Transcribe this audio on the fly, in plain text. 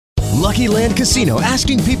Lucky Land Casino,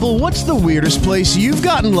 asking people, what's the weirdest place you've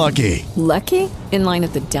gotten lucky? Lucky? In line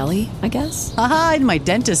at the deli, I guess? Aha, in my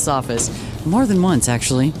dentist's office. More than once,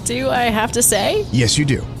 actually. Do I have to say? Yes, you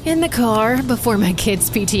do. In the car before my kids'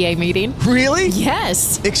 PTA meeting. Really?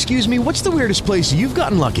 Yes. Excuse me, what's the weirdest place you've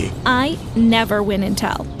gotten lucky? I never win and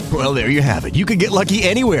tell. Well, there you have it. You can get lucky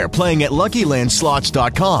anywhere, playing at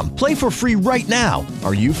LuckyLandSlots.com. Play for free right now.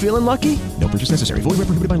 Are you feeling lucky? No purchase necessary. Void where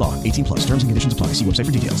prohibited by law. 18 plus. Terms and conditions apply. See website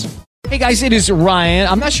for details. Hey guys, it is Ryan.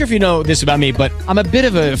 I'm not sure if you know this about me, but I'm a bit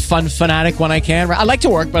of a fun fanatic when I can. I like to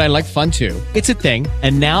work, but I like fun too. It's a thing.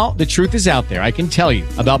 And now the truth is out there. I can tell you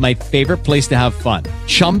about my favorite place to have fun.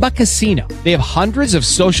 Chumba Casino. They have hundreds of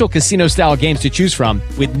social casino style games to choose from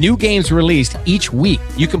with new games released each week.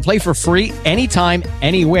 You can play for free anytime,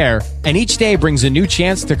 anywhere. And each day brings a new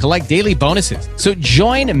chance to collect daily bonuses. So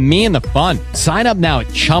join me in the fun. Sign up now at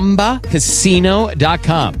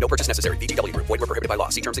ChumbaCasino.com. No purchase necessary. VGW Group. Void where prohibited by law.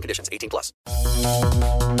 See terms and conditions. 18 plus.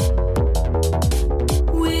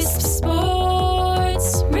 Wisp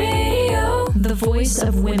Sports Radio. The voice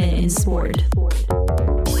of women in sport.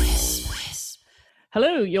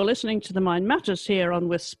 Hello, you're listening to The Mind Matters here on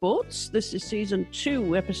Wisp Sports. This is Season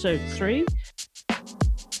 2, Episode 3.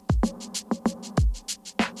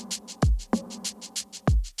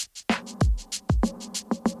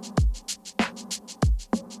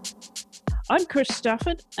 I'm Chris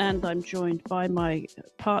Stafford, and I'm joined by my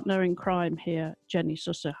partner in crime here, Jenny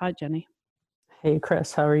Susser. Hi, Jenny. Hey,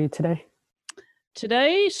 Chris. How are you today?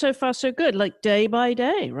 Today, so far, so good. Like day by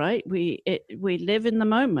day, right? We live in the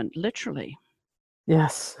moment, literally.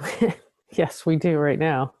 Yes. Yes, we do right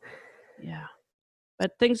now. Yeah.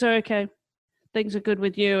 But things are okay. Things are good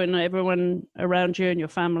with you and everyone around you and your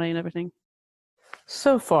family and everything.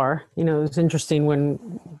 So far, it was interesting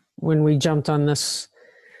when we jumped on this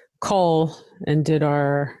call and did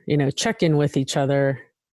our, check-in with each other.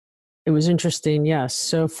 It was interesting. Yes.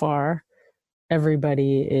 So far,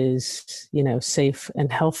 everybody is, safe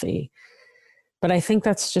and healthy, but I think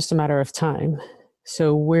that's just a matter of time.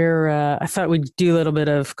 So I thought we'd do a little bit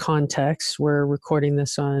of context. We're recording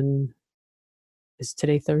this is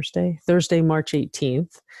today Thursday? Thursday, March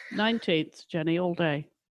 18th. 19th, Jenny, all day.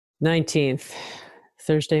 19th.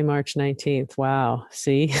 Thursday, March 19th. Wow.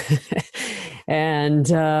 See? And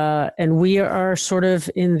we are sort of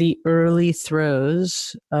in the early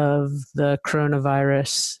throes of the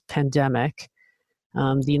coronavirus pandemic.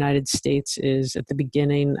 The United States is at the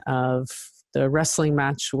beginning of the wrestling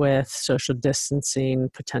match with social distancing,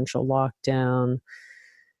 potential lockdown,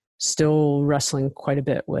 still wrestling quite a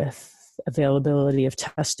bit with availability of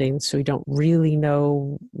testing. So we don't really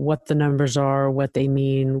know what the numbers are, what they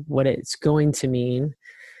mean, what it's going to mean.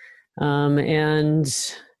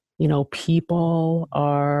 People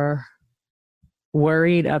are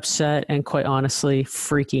worried, upset, and quite honestly,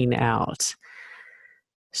 freaking out.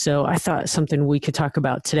 So I thought something we could talk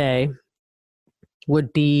about today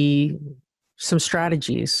would be some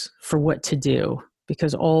strategies for what to do,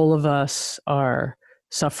 because all of us are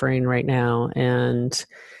suffering right now. And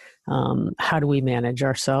how do we manage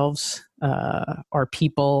ourselves, our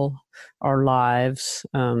people, our lives,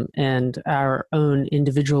 and our own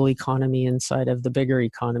individual economy inside of the bigger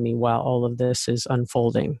economy while all of this is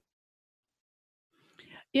unfolding?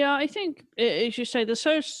 Yeah, I think, as you say, the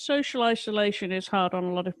social isolation is hard on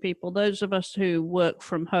a lot of people. Those of us who work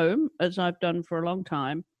from home, as I've done for a long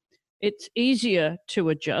time, it's easier to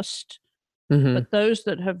adjust. Mm-hmm. But those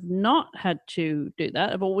that have not had to do that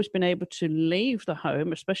have always been able to leave the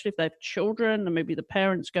home, especially if they have children and maybe the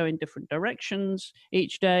parents go in different directions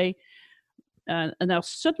each day. And now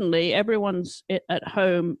suddenly everyone's at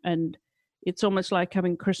home, and it's almost like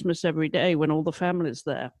having Christmas every day when all the family's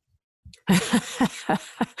there. I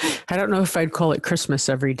don't know if I'd call it Christmas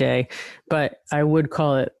every day, but I would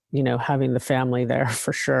call it, having the family there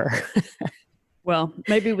for sure. Well,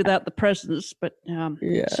 maybe without the presents, but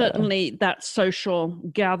Yeah. certainly that social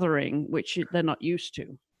gathering, which they're not used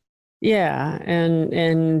to. Yeah,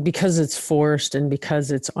 and because it's forced and because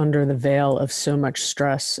it's under the veil of so much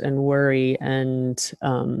stress and worry and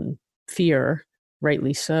fear,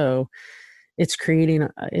 rightly so, it's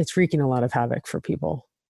wreaking a lot of havoc for people.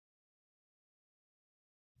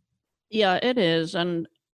 Yeah, it is, and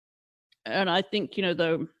I think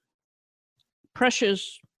the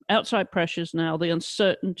pressures, outside pressures now, the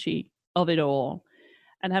uncertainty of it all,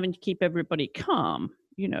 and having to keep everybody calm.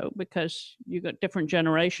 Because you've got different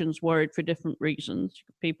generations worried for different reasons.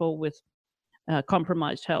 People with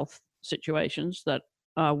compromised health situations that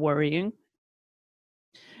are worrying.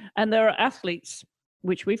 And there are athletes,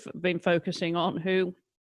 which we've been focusing on, who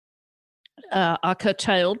are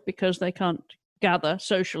curtailed because they can't gather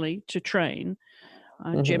socially to train.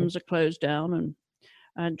 Gyms are closed down,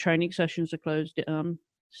 and training sessions are closed down.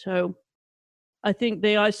 So I think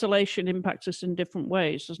the isolation impacts us in different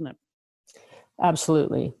ways, doesn't it?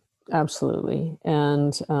 Absolutely. Absolutely.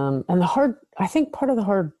 And I think part of the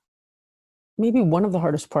hard, maybe one of the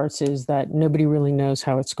hardest parts is that nobody really knows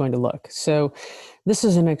how it's going to look. So this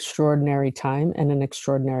is an extraordinary time and an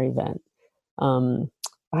extraordinary event.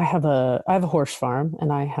 I have a horse farm,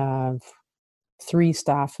 and I have 3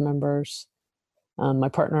 staff members. My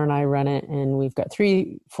partner and I run it, and we've got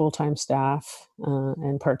 3 full-time staff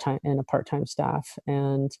and a part-time staff.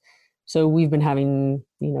 And so we've been having,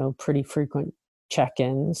 pretty frequent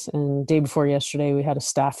check-ins. And day before yesterday, we had a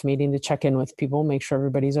staff meeting to check in with people, make sure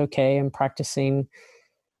everybody's okay, and practicing,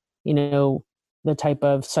 the type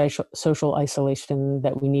of social isolation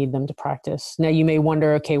that we need them to practice. Now, you may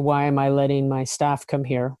wonder, okay, why am I letting my staff come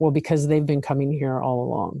here? Well, because they've been coming here all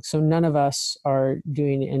along. So none of us are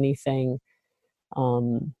doing anything.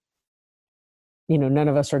 None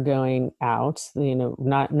of us are going out.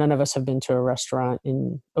 None of us have been to a restaurant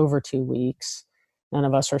in over 2 weeks. None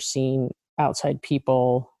of us are seeing outside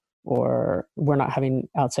people, or we're not having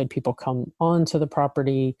outside people come onto the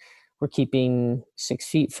property. We're keeping 6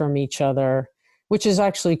 feet from each other, which is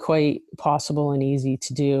actually quite possible and easy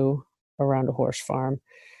to do around a horse farm.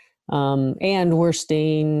 And we're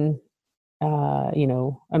staying,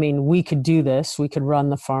 we could do this. We could run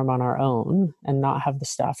the farm on our own and not have the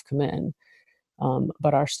staff come in.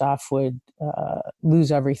 But our staff would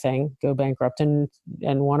lose everything, go bankrupt, and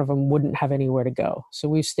one of them wouldn't have anywhere to go. So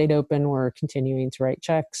we've stayed open. We're continuing to write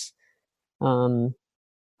checks and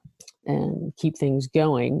keep things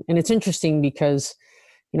going. And it's interesting because,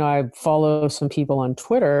 I follow some people on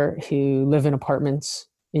Twitter who live in apartments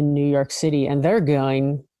in New York City, and they're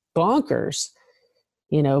going bonkers,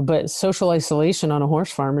 but social isolation on a horse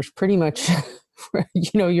farm is pretty much,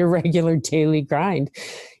 your regular daily grind.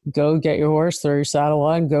 Go get your horse, throw your saddle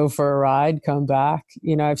on, go for a ride, come back.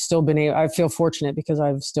 I feel fortunate because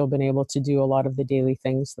I've still been able to do a lot of the daily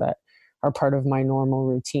things that are part of my normal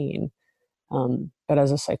routine. But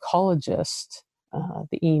as a psychologist,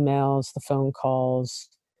 the emails, the phone calls,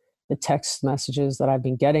 the text messages that I've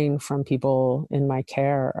been getting from people in my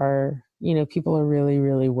care are, people are really,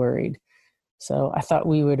 really worried. So I thought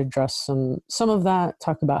we would address some of that,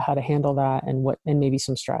 talk about how to handle that, and maybe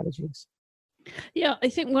some strategies. Yeah, I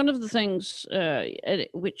think one of the things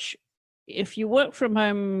which, if you work from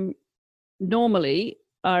home normally,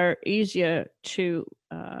 are easier to,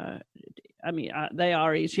 they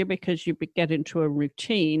are easier because you get into a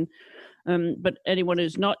routine. But anyone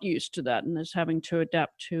who's not used to that and is having to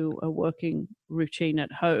adapt to a working routine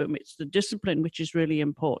at home, it's the discipline which is really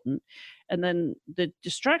important. And then the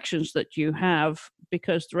distractions that you have,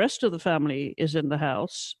 because the rest of the family is in the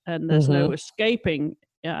house and there's no escaping.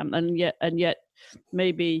 And yet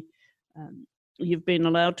maybe you've been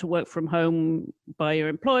allowed to work from home by your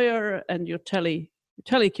employer, and you're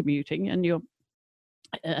telecommuting, and you're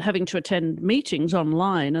having to attend meetings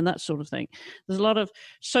online and that sort of thing. There's a lot of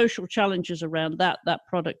social challenges around that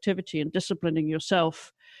productivity and disciplining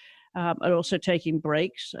yourself, and also taking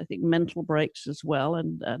breaks, I think mental breaks as well.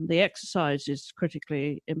 And the exercise is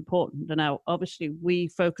critically important. And now, obviously, we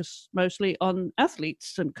focus mostly on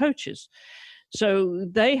athletes and coaches. So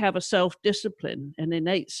they have a self-discipline, an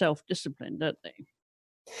innate self-discipline, don't they?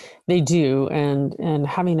 They do, and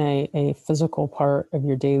having a physical part of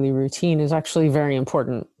your daily routine is actually very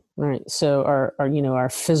important, right? So our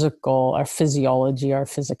physical, our physiology, our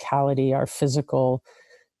physicality, our physical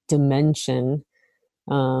dimension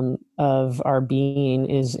of our being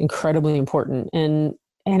is incredibly important, and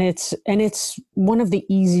it's one of the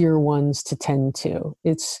easier ones to tend to.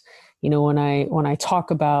 It's when I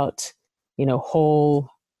talk about whole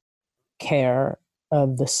care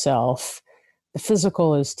of the self, the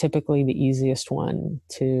physical is typically the easiest one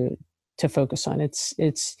to focus on. It's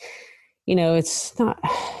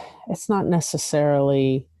not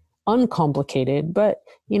necessarily uncomplicated, but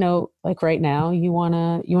like right now, you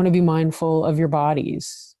want to be mindful of your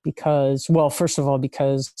bodies because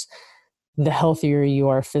the healthier you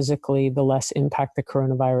are physically, the less impact the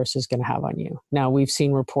coronavirus is going to have on you. Now, we've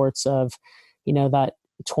seen reports of that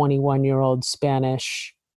 21-year-old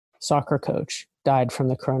Spanish soccer coach died from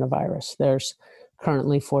the coronavirus. There's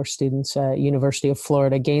currently 4 students at University of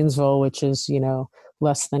Florida, Gainesville, which is,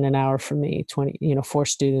 less than an hour from me, 4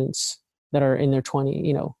 students that are in their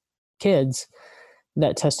 20, kids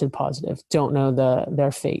that tested positive. Don't know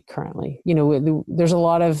their fate currently. There's a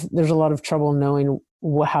lot of trouble knowing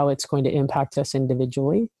how it's going to impact us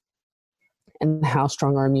individually and how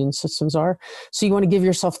strong our immune systems are. So you want to give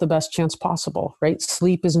yourself the best chance possible, right?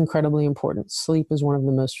 Sleep is incredibly important. Sleep is one of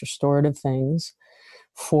the most restorative things.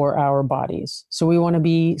 for our bodies. So we want to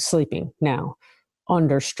be sleeping. Now,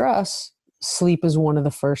 under stress, sleep is one of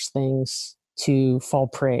the first things to fall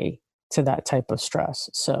prey to that type of stress.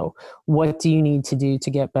 So what do you need to do to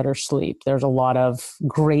get better sleep? There's a lot of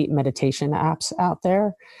great meditation apps out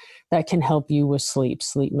there that can help you with sleep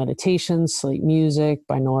meditation, sleep music,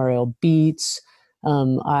 binaural beats.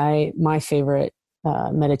 My favorite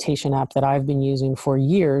meditation app that I've been using for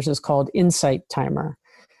years is called Insight Timer.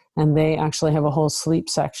 And they actually have a whole sleep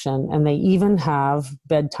section, and they even have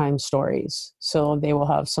bedtime stories. So they will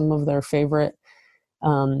have some of their favorite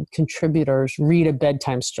contributors read a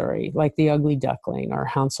bedtime story, like The Ugly Duckling or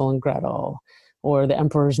Hansel and Gretel or The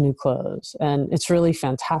Emperor's New Clothes. And it's really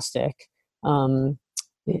fantastic. And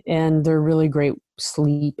they're really great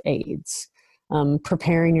sleep aids.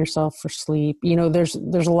 Preparing yourself for sleep. There's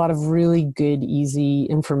a lot of really good, easy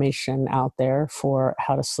information out there for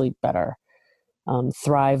how to sleep better.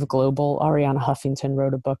 Thrive Global, Ariana Huffington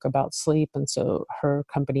wrote a book about sleep. And so her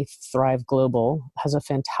company, Thrive Global, has a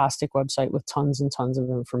fantastic website with tons and tons of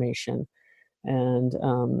information. And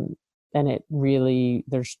it really,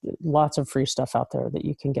 there's lots of free stuff out there that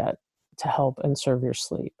you can get to help and serve your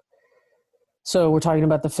sleep. So we're talking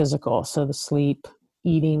about the physical. So the sleep,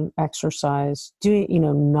 eating, exercise,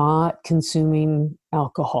 not consuming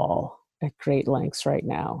alcohol at great lengths right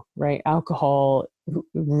now, right? Alcohol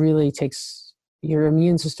really your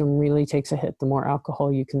immune system really takes a hit. The more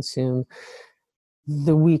alcohol you consume,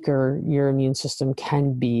 the weaker your immune system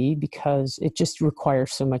can be, because it just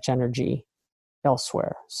requires so much energy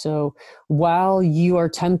elsewhere. So while you are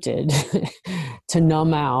tempted to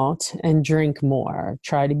numb out and drink more,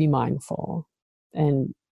 try to be mindful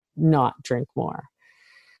and not drink more.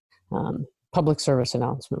 Public service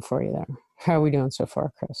announcement for you there. How are we doing so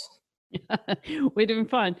far, Chris? We're doing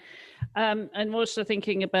fine. I'm also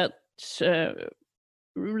thinking about the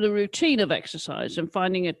routine of exercise and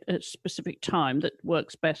finding a specific time that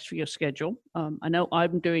works best for your schedule. I know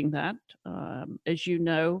I'm doing that. As you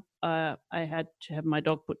know, I had to have my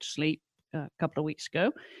dog put to sleep a couple of weeks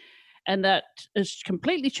ago, and that has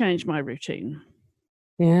completely changed my routine.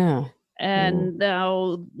 Yeah. And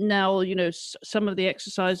now, some of the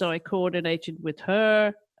exercise I coordinated with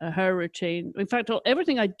her routine. In fact,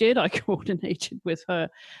 everything I did, I coordinated with her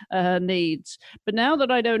needs. But now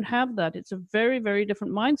that I don't have that, it's a very, very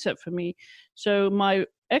different mindset for me. So my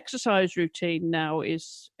exercise routine now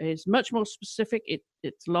is much more specific.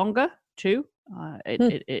 It's longer too.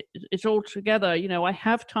 It's all together. I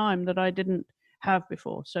have time that I didn't have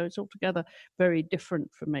before. So it's altogether very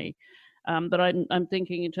different for me. That I'm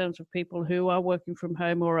thinking in terms of people who are working from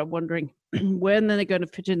home or are wondering when they're going to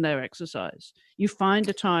fit in their exercise. You find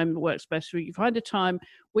a time that works best for you. You find a time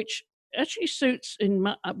which actually suits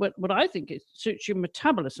what I think it suits your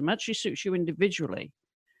metabolism, actually suits you individually.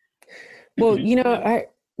 Well,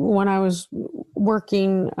 when I was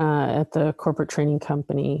working at the corporate training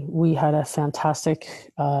company, we had a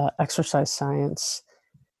fantastic exercise science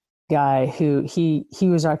guy who he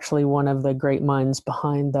was actually one of the great minds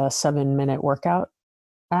behind the 7-minute workout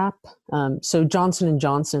app. So Johnson &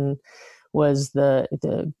 Johnson was the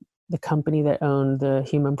company that owned the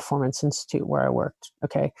Human Performance Institute where I worked.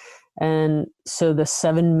 Okay. And so the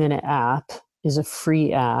 7-minute app is a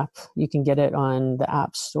free app. You can get it on the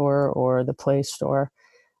App Store or the Play Store.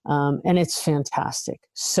 And it's fantastic.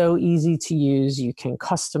 So easy to use. You can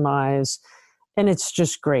customize. And it's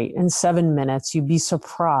just great. In 7 minutes, you'd be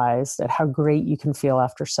surprised at how great you can feel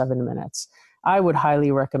after 7 minutes. I would highly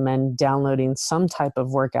recommend downloading some type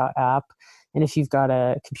of workout app. And if you've got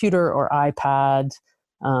a computer or iPad,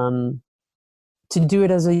 to do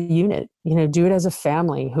it as a unit, do it as a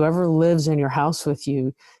family. Whoever lives in your house with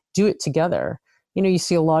you, do it together. You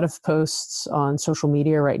see a lot of posts on social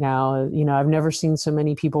media right now. I've never seen so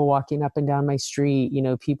many people walking up and down my street.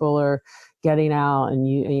 People are getting out and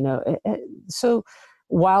so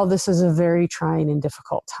while this is a very trying and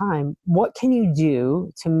difficult time, what can you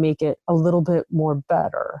do to make it a little bit more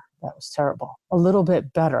better? That was terrible. A little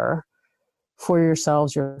bit better for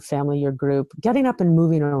yourselves, your family, your group. Getting up and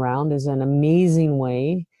moving around is an amazing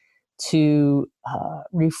way to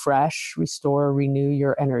refresh, restore, renew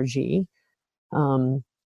your energy.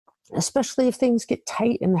 Especially if things get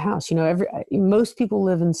tight in the house. Most people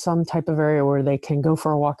live in some type of area where they can go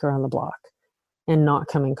for a walk around the block and not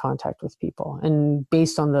come in contact with people. And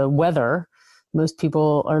based on the weather, most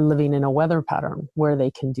people are living in a weather pattern where they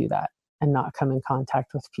can do that and not come in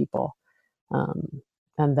contact with people.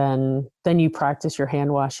 And then you practice your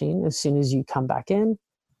hand washing as soon as you come back in,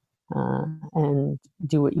 and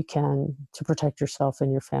do what you can to protect yourself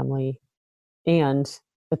and your family, and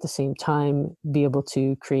at the same time be able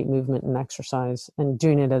to create movement and exercise. And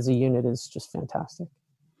doing it as a unit is just fantastic.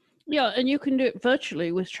 Yeah, and you can do it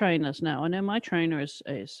virtually with trainers now. I know my trainer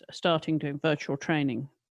is starting doing virtual training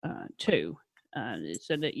too.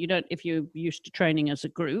 So that you don't, if you're used to training as a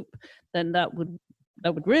group, then that would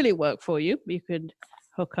really work for you. You could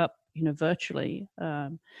hook up, virtually.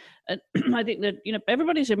 And I think that,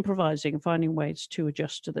 everybody's improvising and finding ways to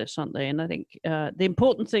adjust to this, aren't they? And I think the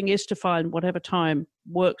important thing is to find whatever time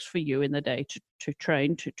works for you in the day to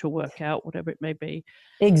train, to work out, whatever it may be.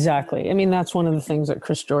 Exactly. I mean, that's one of the things that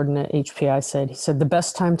Chris Jordan at HPI said. He said, the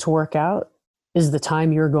best time to work out is the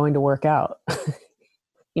time you're going to work out.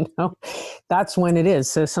 That's when it is.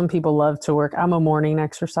 So some people love to work. I'm a morning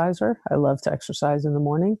exerciser. I love to exercise in the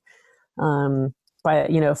morning.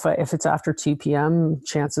 But, if it's after 2 p.m.,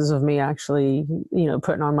 chances of me actually,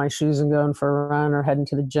 putting on my shoes and going for a run or heading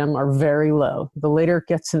to the gym are very low. The later it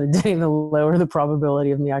gets in the day, the lower the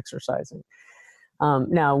probability of me exercising.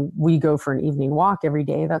 Now, we go for an evening walk every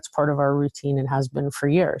day. That's part of our routine and has been for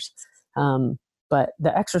years. But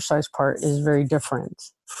the exercise part is very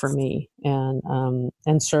different for me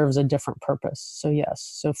and serves a different purpose. So yes,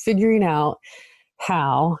 so figuring out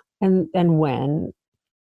how and when.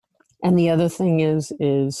 And the other thing is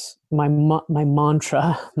my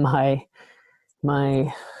mantra, my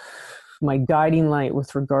guiding light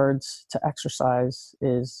with regards to exercise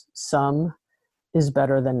is some is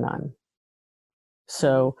better than none.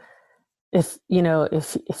 So if you don't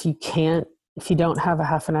have a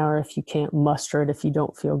half an hour, if you can't muster it, if you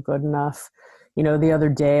don't feel good enough, the other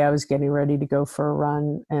day I was getting ready to go for a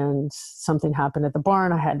run and something happened at the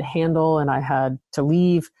barn I had to handle and I had to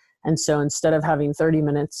leave. And so instead of having 30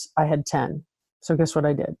 minutes, I had 10. So guess what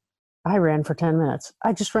I did? I ran for 10 minutes.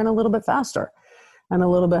 I just ran a little bit faster and a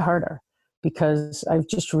little bit harder because I've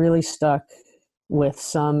just really stuck with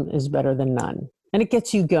some is better than none. And it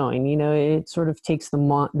gets you going. It sort of takes the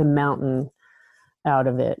mountain out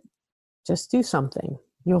of it. Just do something.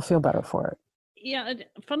 You'll feel better for it. Yeah,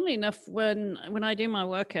 funnily enough, when I do my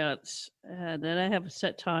workouts, then I have a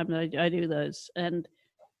set time that I do those. And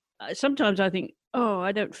sometimes I think,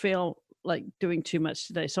 I don't feel like doing too much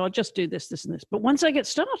today, so I'll just do this, and this. But once I get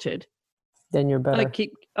started, then you're better.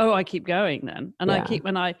 I keep going then. And Yeah.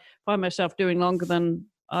 when I find myself doing longer than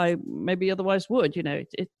I maybe otherwise would,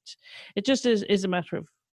 it just is a matter of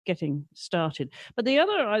getting started. But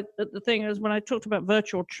the thing is, when I talked about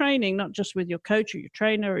virtual training, not just with your coach or your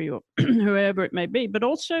trainer or your whoever it may be, but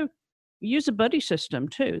also use a buddy system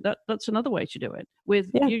too. That's another way to do it.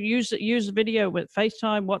 You use video with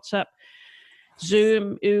FaceTime, WhatsApp,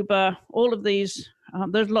 Zoom, Uber, all of these.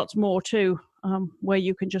 There's lots more too, where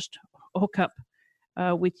you can just hook up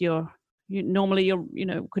with normally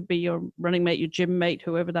could be your running mate, your gym mate,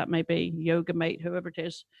 whoever that may be, yoga mate, whoever it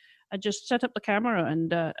is, and just set up the camera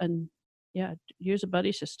and use a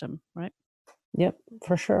buddy system, right? Yep,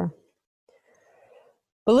 for sure.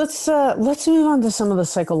 But let's move on to some of the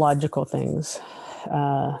psychological things,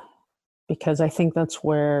 because I think that's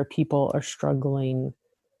where people are struggling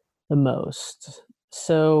the most.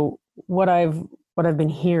 So what I've been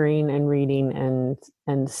hearing and reading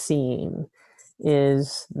and seeing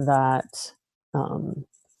is that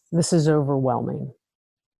this is overwhelming.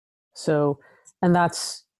 So, and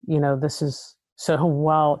that's, this is, so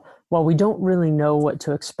while we don't really know what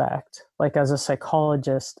to expect, like as a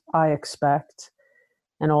psychologist, I expect,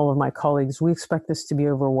 and all of my colleagues, we expect this to be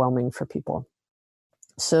overwhelming for people.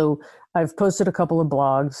 So I've posted a couple of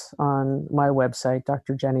blogs on my website,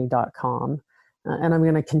 drjenny.com, and I'm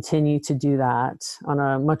going to continue to do that on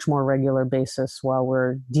a much more regular basis while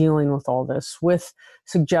we're dealing with all this, with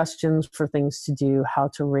suggestions for things to do, how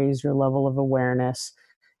to raise your level of awareness,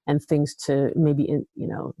 and things to maybe,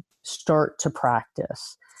 start to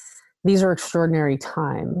practice. These are extraordinary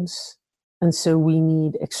times, and so we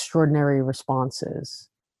need extraordinary responses.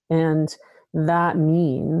 And that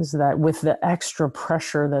means that with the extra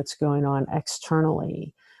pressure that's going on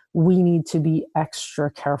externally, we need to be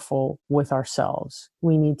extra careful with ourselves.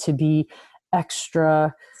 We need to be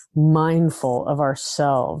extra mindful of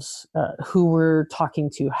ourselves, who we're talking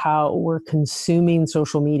to, how we're consuming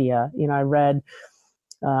social media. I read,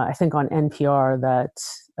 I think on NPR, that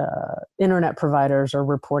internet providers are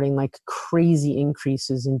reporting like crazy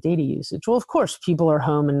increases in data usage. Well, of course, people are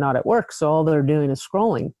home and not at work, so all they're doing is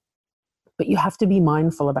scrolling. But you have to be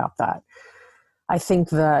mindful about that. I think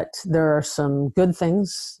that there are some good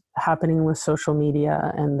things happening with social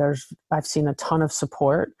media, and I've seen a ton of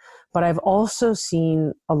support, but I've also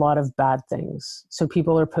seen a lot of bad things. So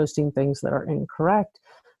people are posting things that are incorrect.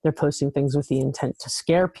 They're posting things with the intent to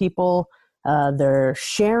scare people. They're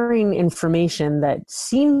sharing information that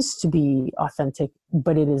seems to be authentic,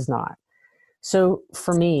 but it is not. So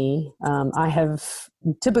for me, I have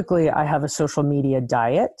a social media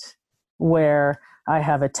diet. where I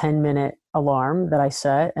have a 10-minute alarm that I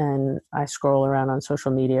set and I scroll around on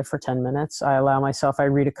social media for 10 minutes. I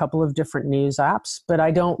read a couple of different news apps, but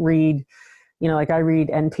I don't read, like I read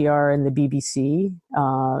NPR and the BBC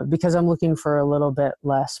because I'm looking for a little bit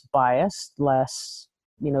less biased, less,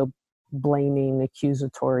 blaming,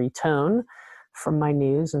 accusatory tone from my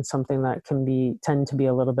news, and something that can tend to be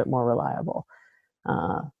a little bit more reliable.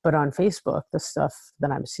 But on Facebook, the stuff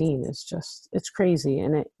that I'm seeing is it's crazy.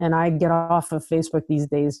 And I get off of Facebook these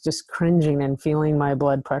days just cringing and feeling my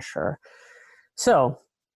blood pressure. So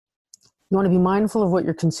you want to be mindful of what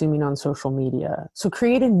you're consuming on social media. So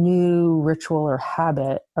create a new ritual or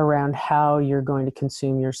habit around how you're going to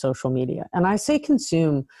consume your social media. And I say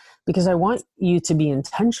consume because I want you to be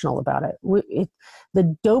intentional about it.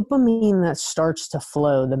 The dopamine that starts to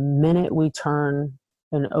flow the minute we turn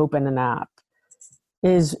and open an app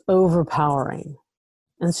is overpowering.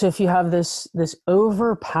 And so if you have this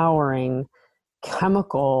overpowering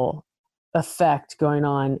chemical effect going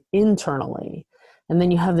on internally, and then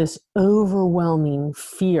you have this overwhelming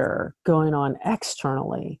fear going on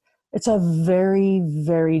externally, it's a very,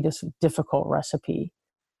 very difficult recipe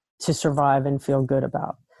to survive and feel good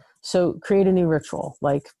about. So create a new ritual,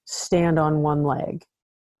 like stand on one leg,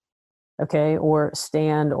 okay? Or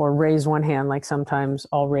stand or raise one hand. Like sometimes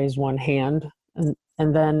I'll raise one hand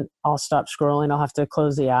and then I'll stop scrolling. I'll have to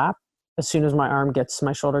close the app. As soon as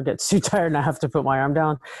my shoulder gets too tired and I have to put my arm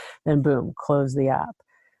down, then boom, close the app.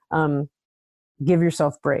 Give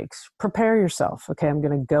yourself breaks. Prepare yourself. Okay, I'm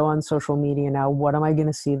going to go on social media now. What am I going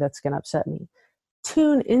to see that's going to upset me?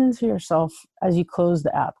 Tune into yourself as you close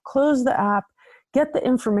the app. Close the app, get the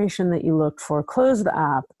information that you looked for, close the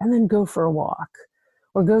app, and then go for a walk.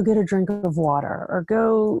 Or go get a drink of water, or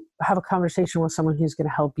go have a conversation with someone who's going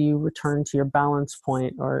to help you return to your balance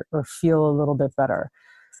point or feel a little bit better.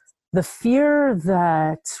 The fear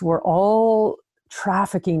that we're all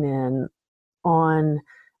trafficking in on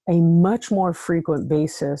a much more frequent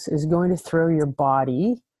basis is going to throw your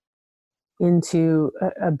body into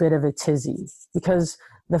a bit of a tizzy, because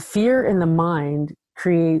the fear in the mind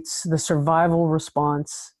creates the survival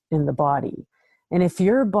response in the body. And if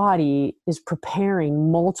your body is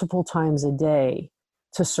preparing multiple times a day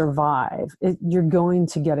to survive, you're going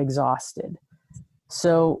to get exhausted.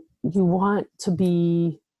 So you want to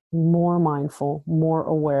be more mindful, more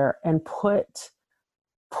aware, and put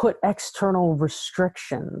external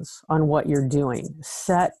restrictions on what you're doing.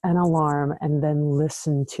 Set an alarm and then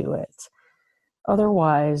listen to it.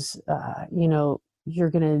 Otherwise, you're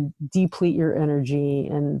going to deplete your energy,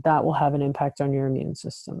 and that will have an impact on your immune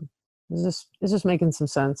system. Is this making some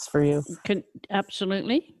sense for you?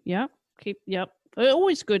 Absolutely. Yeah.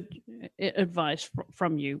 Always good advice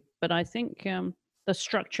from you, but I think the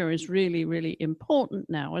structure is really, really important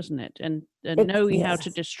now, isn't it? And knowing how to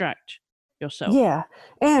distract yourself. Yeah.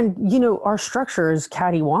 And, our structure is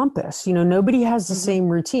cattywampus. Nobody has the same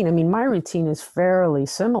routine. I mean, my routine is fairly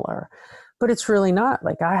similar, but it's really not.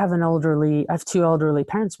 Like I have two elderly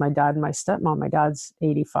parents, my dad and my stepmom. My dad's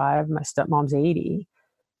 85, my stepmom's 80.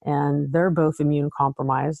 And they're both immune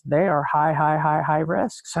compromised. They are high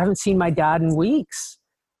risk. So I haven't seen my dad in weeks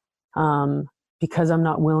because I'm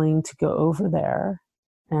not willing to go over there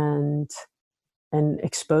and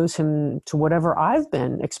expose him to whatever I've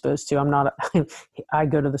been exposed to. I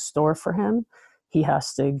go to the store for him. He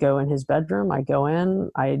has to go in his bedroom. I go in,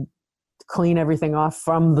 I clean everything off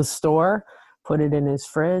from the store, put it in his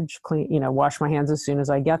fridge, wash my hands as soon as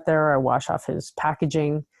I get there. I wash off his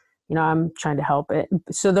packaging. I'm trying to help it.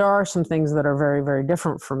 So there are some things that are very, very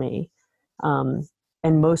different for me. And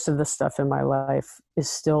most of the stuff in my life is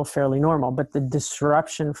still fairly normal, but the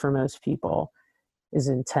disruption for most people is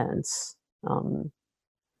intense. And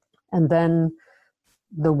then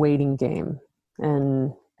the waiting game.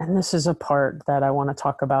 And this is a part that I want to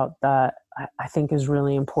talk about that I think is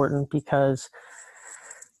really important because,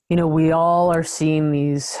 we all are seeing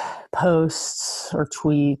these posts or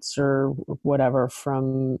tweets or whatever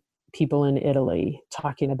from people in Italy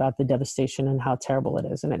talking about the devastation and how terrible it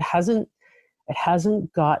is. And it hasn't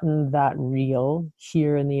gotten that real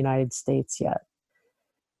here in the United States yet.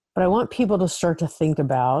 But I want people to start to think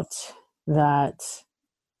about that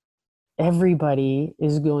everybody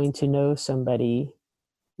is going to know somebody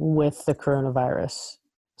with the coronavirus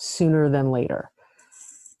sooner than later.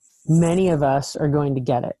 Many of us are going to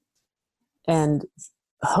get it. And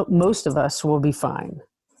most of us will be fine.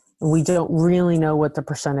 We don't really know what the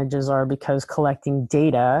percentages are because collecting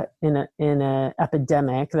data in an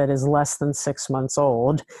epidemic that is less than 6 months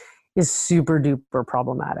old is super duper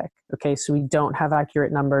problematic. Okay, so we don't have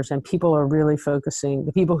accurate numbers, and people are really focusing.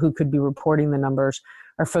 The people who could be reporting the numbers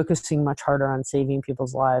are focusing much harder on saving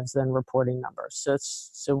people's lives than reporting numbers.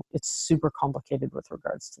 So it's super complicated with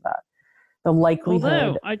regards to that. The likelihood.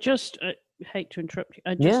 Although I hate to interrupt you.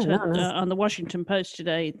 I just heard on the Washington Post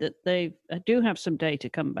today that they do have some data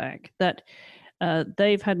come back that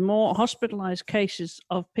they've had more hospitalized cases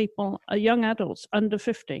of people, young adults under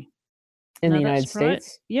 50. In the United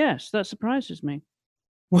States? Yes, that surprises me.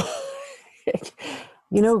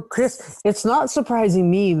 Chris, it's not surprising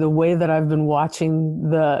me the way that I've been watching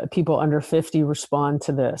the people under 50 respond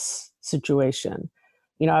to this situation.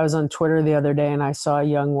 I was on Twitter the other day and I saw a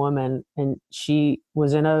young woman and she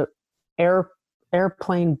was in a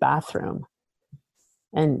airplane bathroom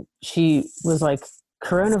and she was like,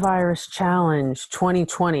 coronavirus challenge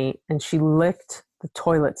 2020, and she licked the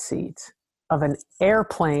toilet seat of an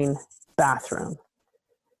airplane bathroom.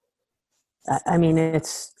 I mean,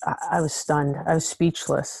 I was stunned. I was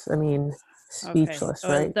speechless. Speechless,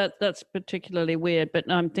 okay. Right? That's particularly weird, but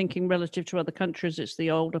I'm thinking relative to other countries, it's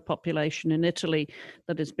the older population in Italy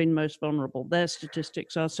that has been most vulnerable. Their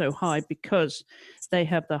statistics are so high because they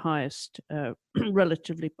have the highest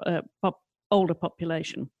relatively older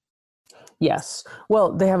population. Yes.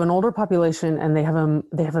 Well, they have an older population and they have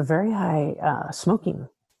a very high smoking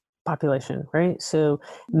population, right? So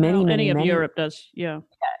many of Europe does, yeah.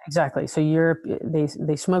 Exactly. So Europe,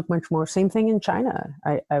 they smoke much more. Same thing in China.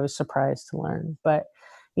 I was surprised to learn. But,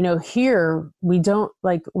 here we don't,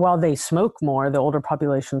 while they smoke more, the older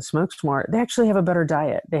population smokes more, they actually have a better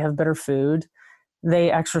diet. They have better food.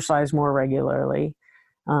 They exercise more regularly.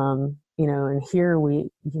 And here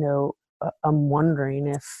I'm wondering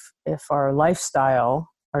if our lifestyle,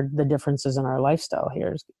 or the differences in our lifestyle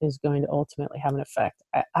here is going to ultimately have an effect.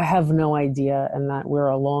 I have no idea, and that we're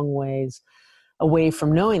a long ways away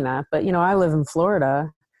from knowing that. But, I live in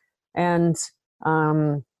Florida and,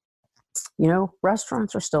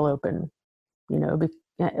 restaurants are still open,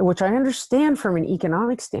 which I understand from an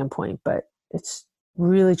economic standpoint, but it's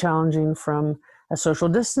really challenging from a social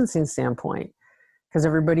distancing standpoint because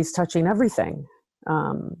everybody's touching everything.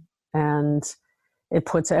 And it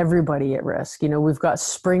puts everybody at risk. We've got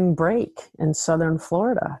spring break in Southern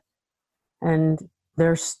Florida and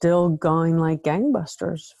they're still going like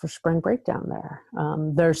gangbusters for spring break down there.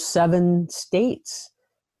 There's 7 states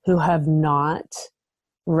who have not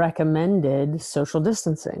recommended social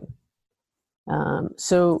distancing.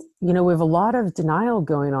 So, we have a lot of denial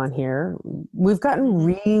going on here. We've gotten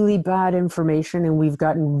really bad information and we've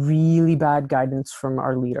gotten really bad guidance from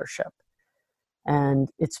our leadership. And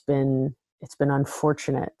it's been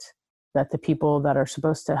unfortunate that the people that are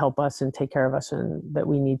supposed to help us and take care of us and that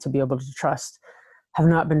we need to be able to trust have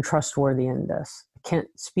not been trustworthy in this. I can't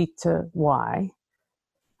speak to why,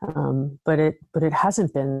 but it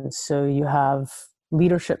hasn't been. So you have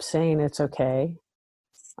leadership saying it's okay,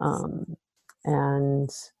 and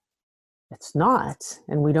it's not,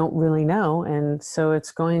 and we don't really know. And so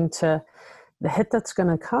the hit that's going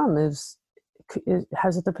to come has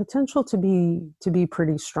the potential to be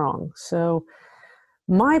pretty strong. So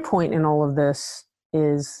my point in all of this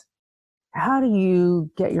is, how do you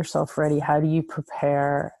get yourself ready? How do you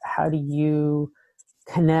prepare? How do you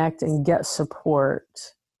connect and get support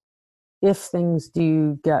if things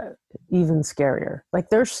do get even scarier?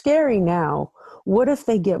 They're scary now. What if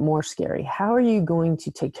they get more scary? How are you going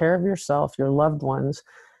to take care of yourself, your loved ones,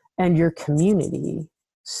 and your community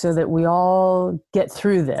so that we all get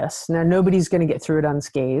through this? Now, nobody's going to get through it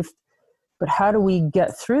unscathed, but how do we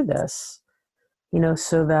get through this,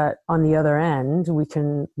 so that on the other end, we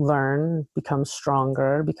can learn, become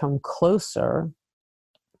stronger, become closer,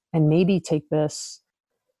 and maybe take this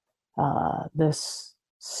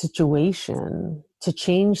situation to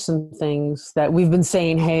change some things that we've been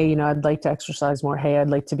saying, hey, I'd like to exercise more. Hey, I'd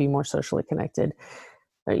like to be more socially connected,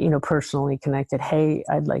 personally connected. Hey,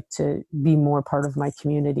 I'd like to be more part of my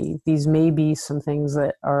community. These may be some things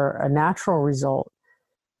that are a natural result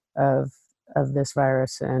of this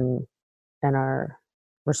virus and our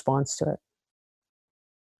response to it.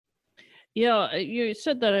 Yeah, you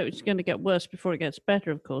said that it was going to get worse before it gets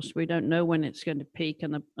better. Of course, we don't know when it's going to peak,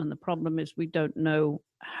 and the problem is we don't know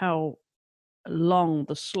how long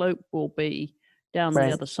the slope will be down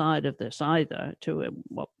the other side of this either, to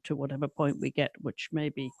whatever point we get, which may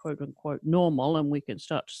be quote unquote normal, and we can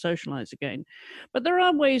start to socialize again. But there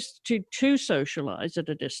are ways to socialize at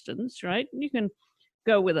a distance, right? You can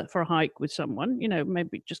go for a hike with someone,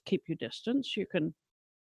 maybe just keep your distance. You can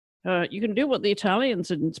do what the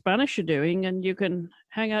Italians and Spanish are doing, and you can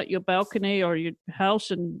hang out your balcony or your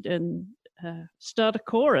house and start a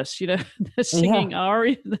chorus. They're singing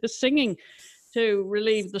aria, they're singing to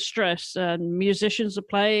relieve the stress, and musicians are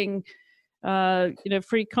playing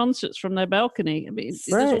free concerts from their balcony. I mean,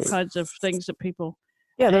 there's all kinds of things that people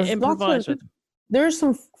there's improvise with. There's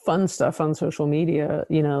some fun stuff on social media,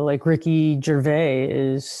 like Ricky Gervais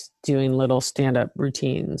is doing little stand-up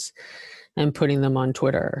routines and putting them on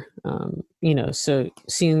Twitter. So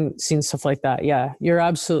seeing stuff like that. Yeah, you're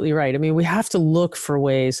absolutely right. I mean, we have to look for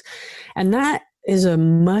ways, and that is a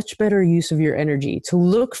much better use of your energy, to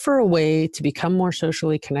look for a way to become more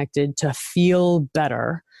socially connected, to feel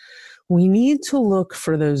better. We need to look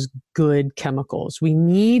for those good chemicals. We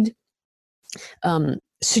need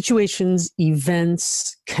situations,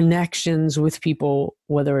 events, connections with people,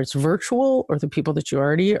 whether it's virtual or the people that you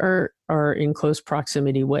already are in close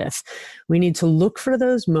proximity with. We need to look for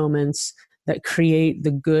those moments that create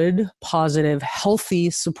the good, positive, healthy,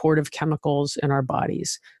 supportive chemicals in our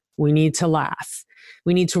bodies. We need to laugh.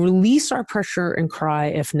 We need to release our pressure and cry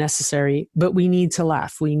if necessary, but we need to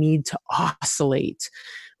laugh. We need to oscillate.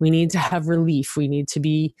 We need to have relief. We need to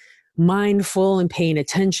be mindful and paying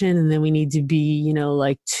attention. And then we need to be,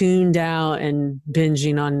 tuned out and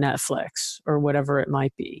binging on Netflix or whatever it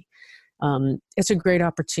might be. It's a great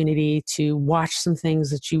opportunity to watch some things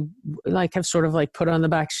that you have sort of put on the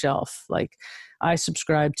back shelf. Like, I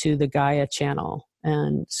subscribe to the Gaia channel.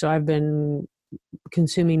 And so I've been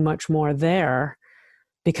consuming much more there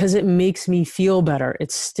because it makes me feel better. It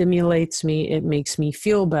stimulates me. It makes me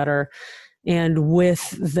feel better. And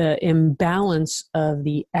with the imbalance of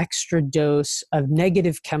the extra dose of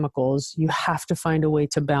negative chemicals, you have to find a way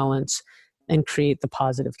to balance and create the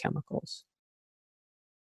positive chemicals.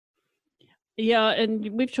 Yeah, and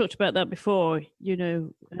we've talked about that before.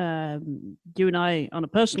 You and I, on a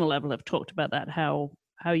personal level, have talked about that, how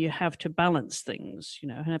you have to balance things,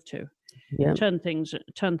 have to turn things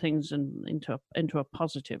into a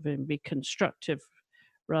positive and be constructive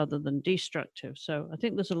rather than destructive. So I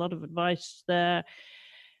think there's a lot of advice there.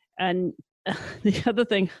 And the other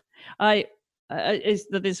thing is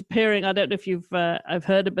that is appearing, I don't know if I've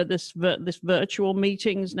heard about this virtual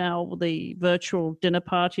meetings now, the virtual dinner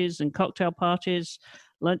parties and cocktail parties,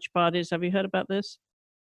 lunch parties. Have you heard about this?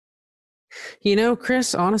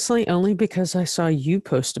 Chris, honestly, only because I saw you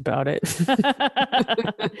post about it.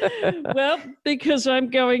 Well, because I'm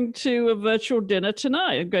going to a virtual dinner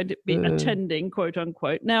tonight. I'm going to be attending, quote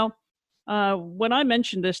unquote. Now, when I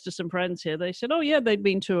mentioned this to some friends here, they said, oh, yeah, they'd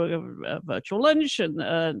been to a virtual lunch,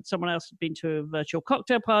 and someone else had been to a virtual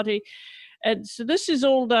cocktail party. And so this is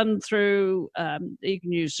all done through, you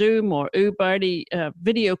can use Zoom or Uber,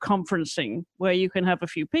 video conferencing, where you can have a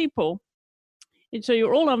few people. And so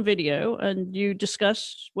you're all on video and you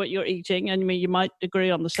discuss what you're eating. And you might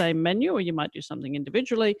agree on the same menu, or you might do something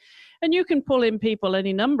individually. And you can pull in people,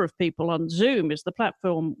 any number of people on Zoom is the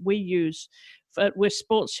platform we use with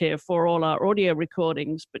Sports here for all our audio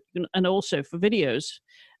recordings, and also for videos.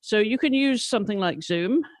 So you can use something like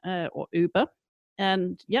Zoom or Uber.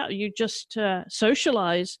 And you just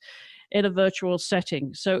socialize in a virtual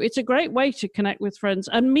setting. So it's a great way to connect with friends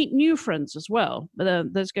and meet new friends as well.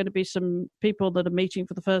 There's going to be some people that are meeting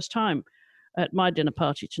for the first time at my dinner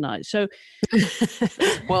party tonight. So,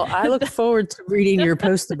 well, I look forward to reading your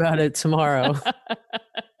post about it tomorrow.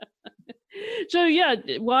 So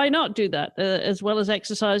why not do that? As well as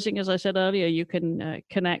exercising, as I said earlier, you can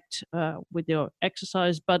connect with your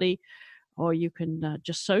exercise buddy, or you can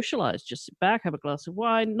just socialize, just sit back, have a glass of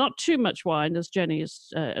wine, not too much wine, as Jenny is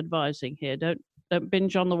advising here. Don't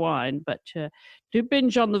binge on the wine, but do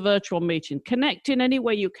binge on the virtual meeting. Connect in any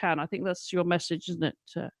way you can. I think that's your message, isn't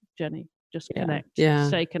it, Jenny? Just connect. Yeah,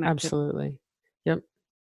 stay connected. Absolutely. Yep.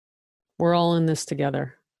 We're all in this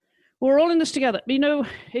together. We're all in this together.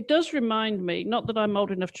 It does remind me, not that I'm old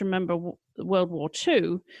enough to remember World War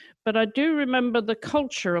II, but I do remember the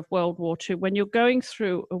culture of World War II when you're going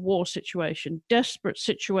through a war situation, desperate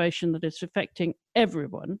situation that is affecting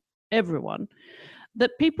everyone,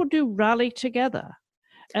 that people do rally together.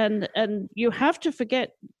 And you have to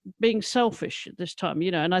forget being selfish at this time,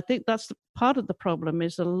 and I think that's part of the problem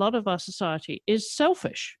is a lot of our society is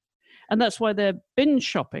selfish. And that's why they're binge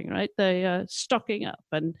shopping, right? They are stocking up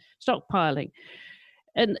and stockpiling.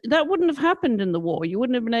 And that wouldn't have happened in the war. You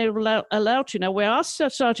wouldn't have been allowed to. Now, we are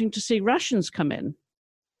starting to see rations come in,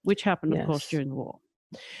 which happened, of course, during the war.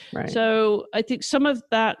 Right. So I think some of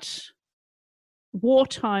that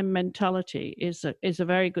wartime mentality is a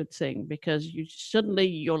very good thing, because suddenly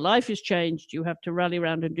your life is changed. You have to rally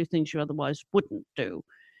around and do things you otherwise wouldn't do,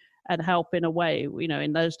 and help in a way.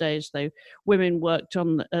 In those days, women worked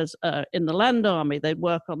in the land army. They'd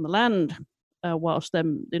work on the land, whilst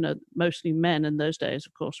them, mostly men in those days,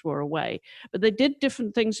 of course, were away. But they did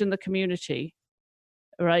different things in the community,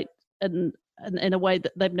 right? And in a way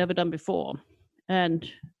that they've never done before. And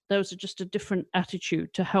those are just a different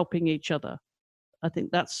attitude to helping each other. I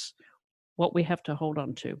think that's what we have to hold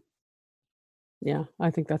on to. Yeah,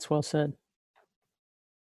 I think that's well said.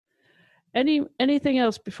 Anything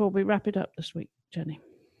else before we wrap it up this week, Jenny?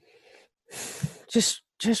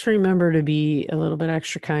 Just remember to be a little bit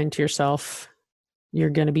extra kind to yourself. You're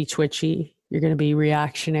going to be twitchy. You're going to be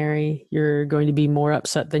reactionary. You're going to be more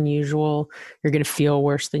upset than usual. You're going to feel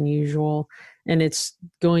worse than usual. And it's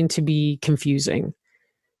going to be confusing.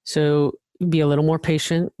 So be a little more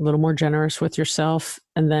patient, a little more generous with yourself.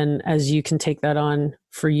 And then as you can take that on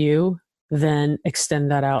for you, then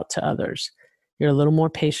extend that out to others. You're a little more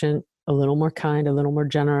patient, a little more kind, a little more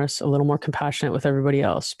generous, a little more compassionate with everybody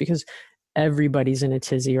else, because everybody's in a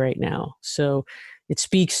tizzy right now. So it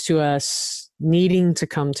speaks to us needing to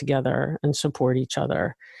come together and support each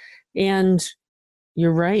other. And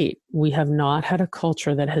you're right. We have not had a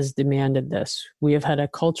culture that has demanded this. We have had a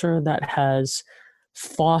culture that has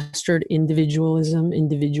fostered individualism,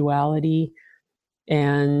 individuality,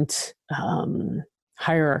 and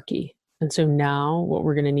hierarchy. And so now what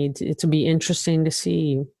we're going to need to be interesting to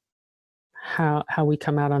see how we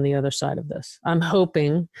come out on the other side of this. I'm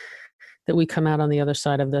hoping that we come out on the other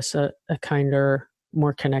side of this a kinder,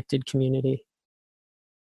 more connected community.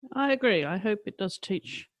 I agree. I hope it does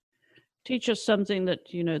teach us something that,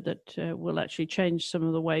 that will actually change some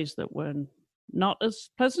of the ways that were not as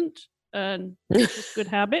pleasant and just good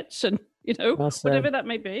habits and, whatever that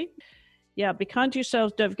may be. Yeah, be kind to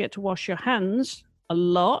yourselves. Don't forget to wash your hands a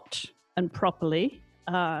lot and properly,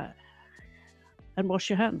 and wash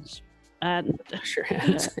your hands. And wash your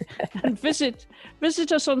hands. And visit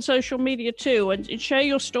us on social media too, and share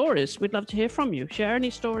your stories. We'd love to hear from you. Share any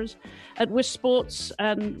stories at Wisp Sports.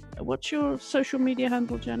 And what's your social media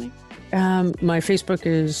handle, Jenny? My Facebook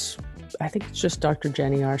is, I think it's just Dr.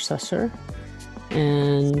 Jenny R. Susser.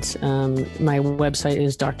 And my website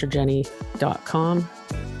is drjenny.com.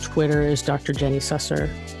 Twitter is Dr. Jenny Susser.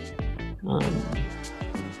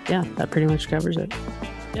 Yeah, that pretty much covers it.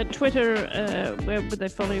 At Twitter, where would they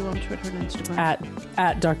follow you on Twitter and Instagram?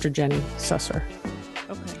 At Dr. Jenny Susser.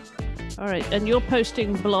 Okay. All right. And you're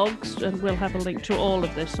posting blogs, and we'll have a link to all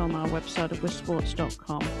of this on our website at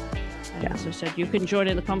wispsports.com. And as I said, you can join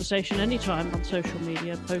in the conversation anytime on social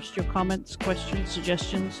media. Post your comments, questions,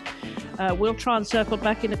 suggestions. We'll try and circle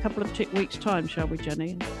back in a couple of weeks' time, shall we,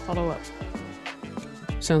 Jenny? And follow up.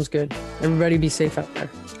 Sounds good. Everybody be safe out there.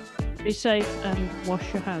 Be safe and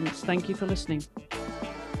wash your hands. Thank you for listening.